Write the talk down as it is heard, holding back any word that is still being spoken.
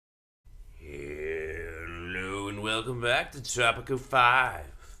welcome back to Tropico 5.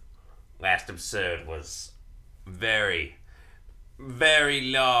 Last episode was very, very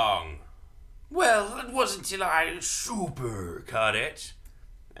long. Well, it wasn't till I super cut it.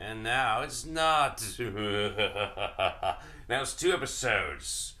 And now it's not. Now it's 2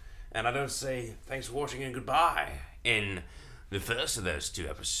 episodes. And I don't say thanks for watching and goodbye in the first of those 2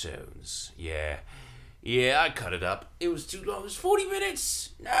 episodes. Yeah, I cut it up. It was too long. It was 40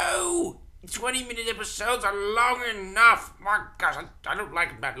 minutes. No! 20-minute episodes are long enough. My gosh, I don't like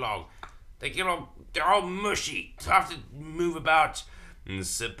them that long. They're all mushy. Tough to move about.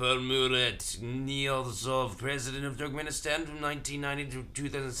 Sepul Murat, Niyazov, president of Turkmenistan from 1990 to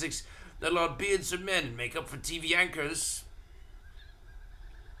 2006. A lot of beards for men and makeup for TV anchors.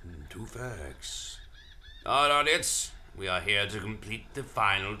 2 facts. Alright, audience, we are here to complete the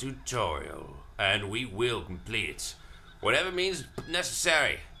final tutorial. And we will complete it. Whatever means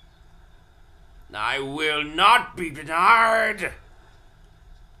necessary. I will not be denied.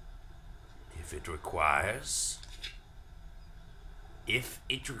 If it requires that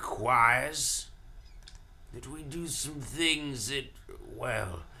we do some things that, where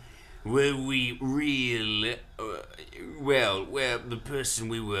the person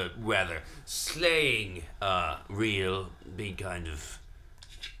we were rather slaying, be kind of,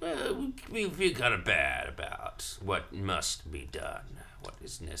 we feel kind of bad about what must be done, what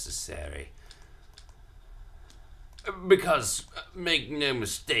is necessary. Because, make no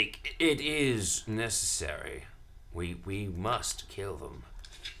mistake, it is necessary. We must kill them.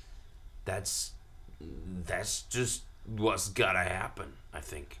 That's just what's gotta happen, I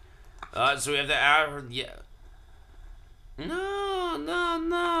think. So we have the yeah. No,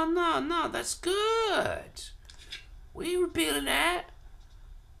 that's good. We were building that.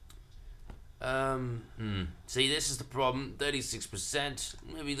 See, this is the problem. 36%.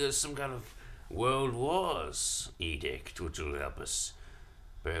 Maybe there's some kind of World Wars edict, which will help us.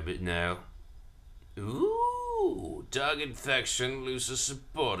 But no. Ooh, target faction loses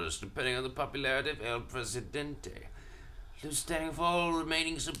supporters depending on the popularity of El Presidente. Lose standing for all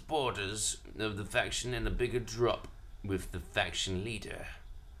remaining supporters of the faction and a bigger drop with the faction leader.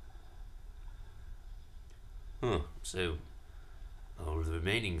 So all the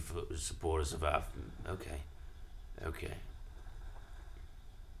remaining supporters of our... Okay.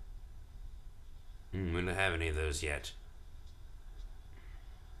 We don't have any of those yet.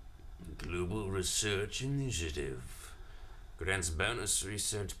 Global Research Initiative grants bonus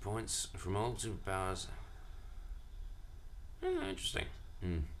research points from all superpowers. Interesting.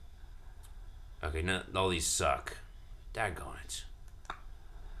 Okay, no, all these suck. Daggone it.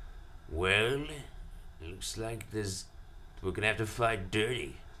 Well, it looks like we're gonna have to fight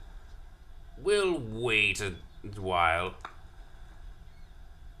dirty. We'll wait a while.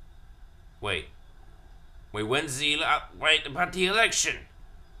 Wait, when's the wait, about the election?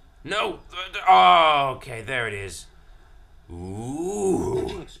 No, oh, okay, there it is. Ooh.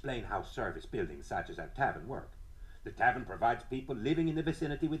 Let me explain how service buildings such as our tavern work. The tavern provides people living in the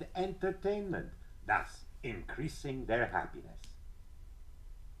vicinity with entertainment, thus increasing their happiness.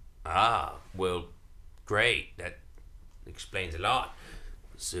 Ah, well, great. That explains a lot.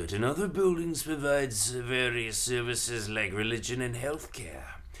 Certain other buildings provide various services like religion and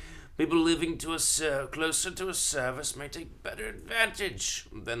healthcare. People living closer to a service may take better advantage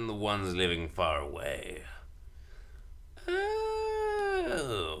than the ones living far away.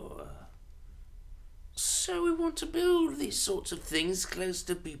 Oh. So we want to build these sorts of things close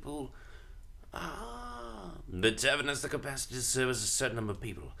to people. Ah. The tavern has the capacity to service a certain number of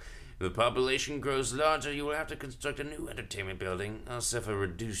people. If the population grows larger, you will have to construct a new entertainment building or suffer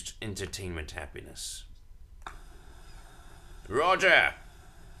reduced entertainment happiness. Roger!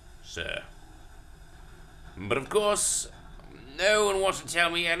 Sir. But of course, no one wants to tell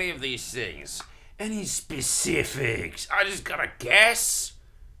me any of these things. Any specifics. I just gotta guess.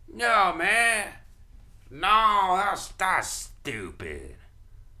 No, man. No, that's stupid.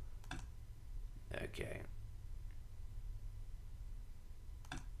 Okay.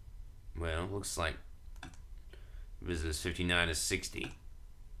 Well, looks like visitors 59 to 60.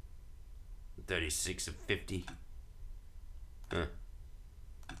 36 of 50. Huh.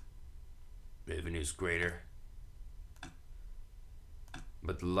 Revenue's greater,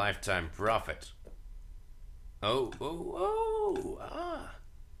 but the lifetime profit. Ah.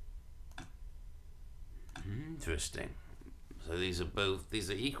 Interesting. So these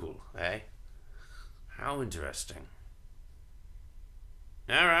are equal, eh? How interesting.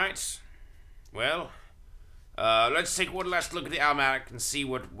 Alright. Well, let's take one last look at the almanac and see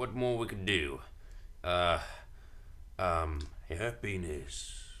what more we can do.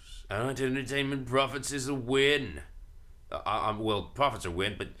 Happiness. Alright, entertainment profits is a win. Well, profits are a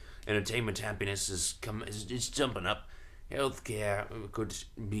win, but entertainment happiness is jumping up. Healthcare could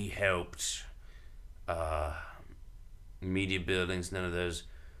be helped. Media buildings, none of those.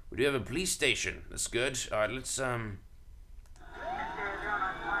 We do have a police station. That's good. Alright, let's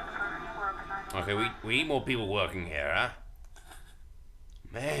Okay, we need more people working here, huh?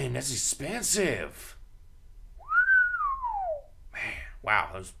 Man, that's expensive. Man,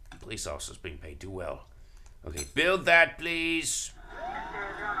 wow, those police officers being paid too well. Okay, build that, please.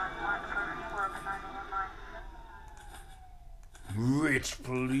 Rich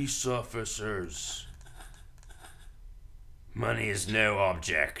police officers. Money is no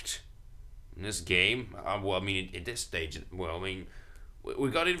object. In this game, well, I mean, at this stage, well, I mean, we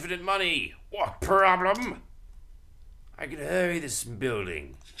got infinite money. What problem? I could hurry this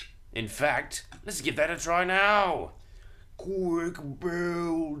building. In fact, let's give that a try now. Quick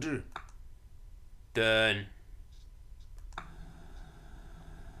build. Done.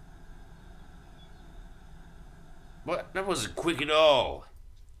 What? That wasn't quick at all.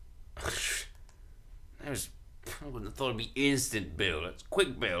 I wouldn't have thought it'd be instant build. It's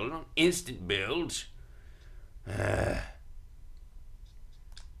quick build, not instant build.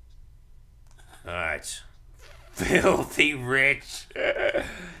 Alright. Filthy rich.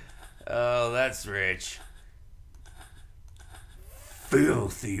 Oh, that's rich.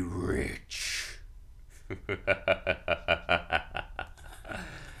 Filthy rich.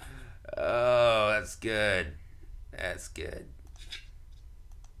 Oh, that's good. That's good.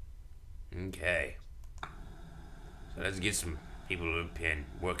 Okay. So let's get some people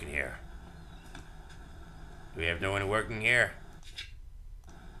working here. Do we have no one working here?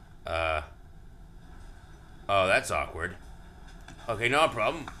 Oh, that's awkward. Okay, no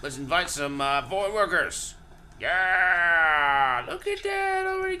problem. Let's invite some foreign workers. Yeah! Look at that!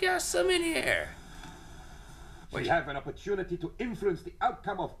 Already got some in here. We have an opportunity to influence the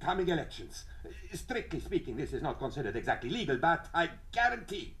outcome of coming elections. Strictly speaking, this is not considered exactly legal, but I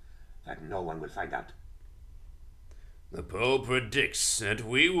guarantee that no one will find out. The poll predicts that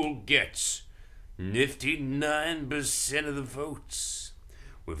we will get nifty 9% of the votes.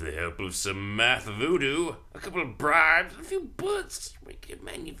 With the help of some math voodoo, a couple of bribes, a few bullets, we can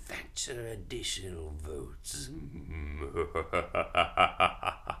manufacture additional votes.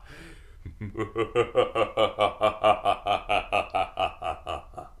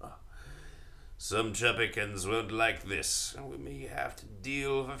 Some Tropicans won't like this, and we may have to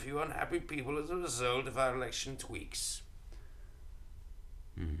deal with a few unhappy people as a result of our election tweaks.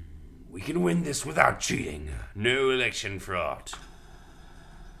 We can win this without cheating. No election fraud.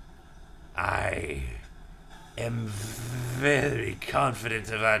 I am very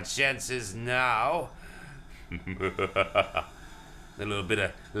confident of our chances now. A little bit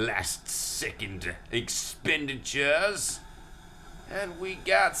of last-second expenditures, and we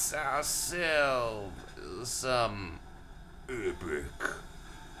got ourselves some epicness.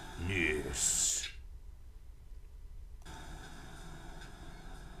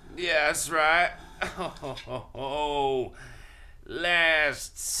 Yeah, that's right. Oh,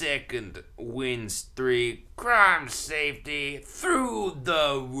 last second win streak, crime safety through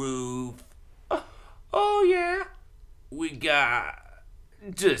the roof. Oh yeah, we got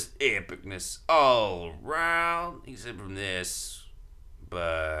just epicness all around, except from this,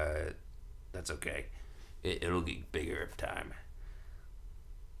 but that's okay. It'll get bigger with time.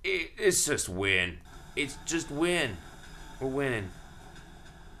 It's just win. It's just win. We're winning.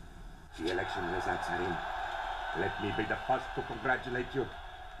 The election results are in. Let me be the first to congratulate you,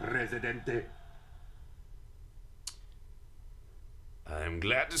 Presidente. I'm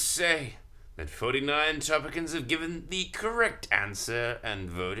glad to say that 49 Tropicans have given the correct answer and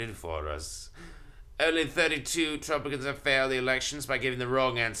voted for us. Only 32 Tropicans have failed the elections by giving the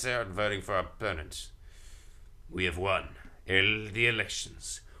wrong answer and voting for our opponent. We have won the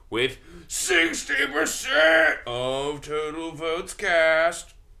elections with 60% of total votes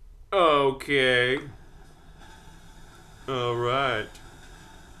cast. Okay. Alright.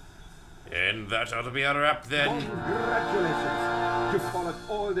 And that ought to be our wrap then. Congratulations! You followed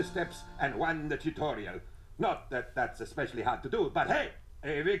all the steps and won the tutorial. Not that that's especially hard to do, but hey,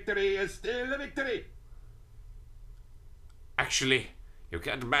 a victory is still a victory. Actually, you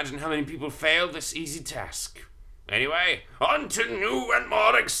can't imagine how many people failed this easy task. Anyway, on to new and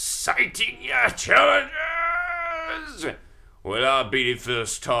more exciting challenges! Well, I'll beat it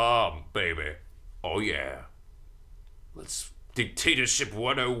first time, baby. Oh yeah. Let's Dictatorship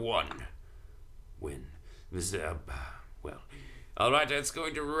 101. When this well, Alright, that's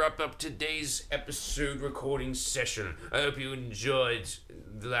going to wrap up today's episode recording session. I hope you enjoyed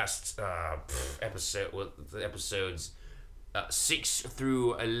the last episode, well, the episodes 6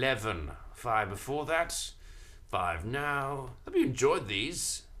 through 11. 5 before that, 5 now. Hope you enjoyed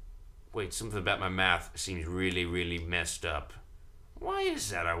these. Wait, something about my math seems really, really messed up. Why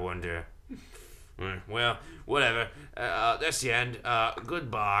is that, I wonder? Well, whatever. That's the end.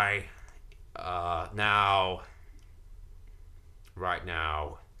 Goodbye. Now. Right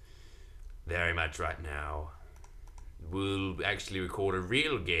now. Very much right now. We'll actually record a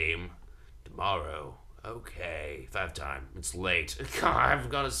real game tomorrow. Okay, if I have time. It's late. God, I've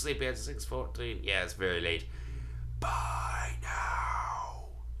gone to sleep at 6:14. Yeah, it's very late. Bye now.